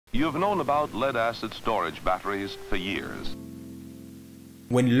You've known about lead-acid storage batteries for years.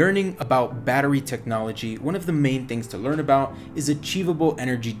 When learning about battery technology, one of the main things to learn about is achievable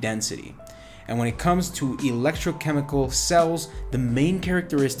energy density. And when it comes to electrochemical cells, the main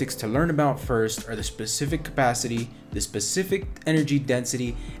characteristics to learn about first are the specific capacity, the specific energy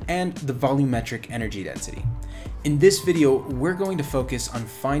density, and the volumetric energy density. In this video, we're going to focus on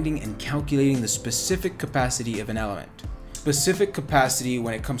finding and calculating the specific capacity of an element. Specific capacity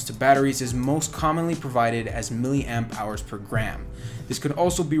when it comes to batteries is most commonly provided as milliamp hours per gram. This could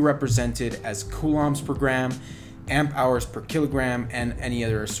also be represented as coulombs per gram, amp hours per kilogram, and any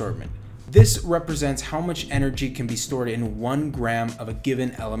other assortment. This represents how much energy can be stored in 1 gram of a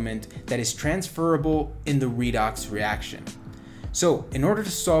given element that is transferable in the redox reaction. So, in order to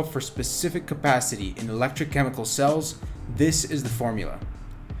solve for specific capacity in electrochemical cells, this is the formula.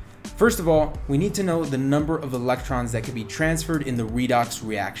 First of all, we need to know the number of electrons that can be transferred in the redox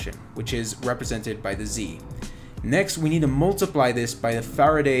reaction, which is represented by the Z. Next, we need to multiply this by the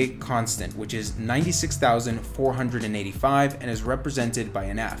Faraday constant, which is 96,485 and is represented by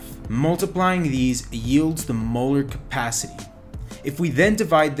an F. Multiplying these yields the molar capacity. If we then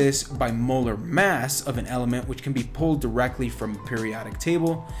divide this by molar mass of an element, which can be pulled directly from a periodic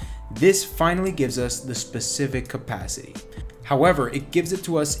table, this finally gives us the specific capacity. However, it gives it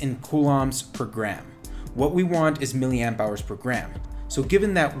to us in coulombs per gram. What we want is milliamp hours per gram. So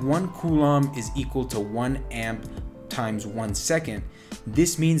given that 1 coulomb is equal to 1 amp times 1 second,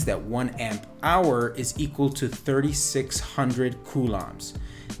 this means that 1 amp hour is equal to 3600 coulombs.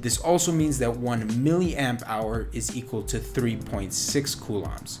 This also means that 1 milliamp hour is equal to 3.6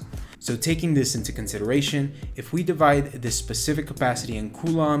 coulombs. So taking this into consideration, if we divide this specific capacity in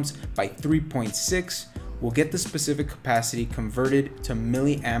coulombs by 3.6, we'll get the specific capacity converted to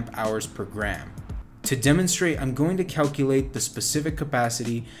milliamp hours per gram. To demonstrate, I'm going to calculate the specific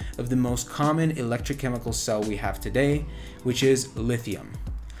capacity of the most common electrochemical cell we have today, which is lithium.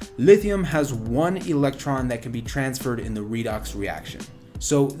 Lithium has 1 electron that can be transferred in the redox reaction.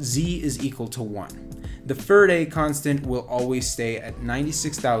 So Z is equal to 1. The Faraday constant will always stay at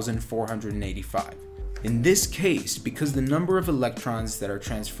 96,485. In this case, because the number of electrons that are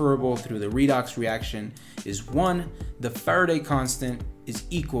transferable through the redox reaction is 1, the Faraday constant is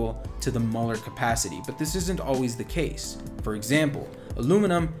equal to the molar capacity, but this isn't always the case. For example,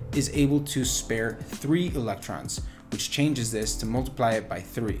 aluminum is able to spare 3 electrons, which changes this to multiply it by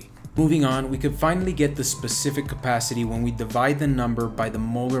 3. Moving on, we could finally get the specific capacity when we divide the number by the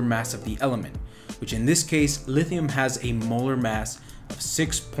molar mass of the element, which in this case, lithium has a molar mass of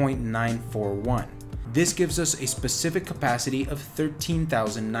 6.941. This gives us a specific capacity of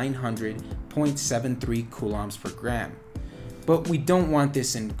 13,900.73 coulombs per gram. But we don't want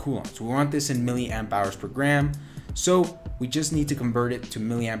this in coulombs, we want this in milliamp hours per gram, so we just need to convert it to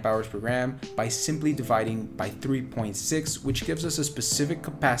milliamp hours per gram by simply dividing by 3.6, which gives us a specific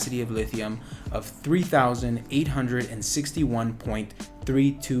capacity of lithium of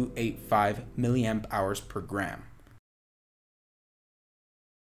 3,861.3285 milliamp hours per gram.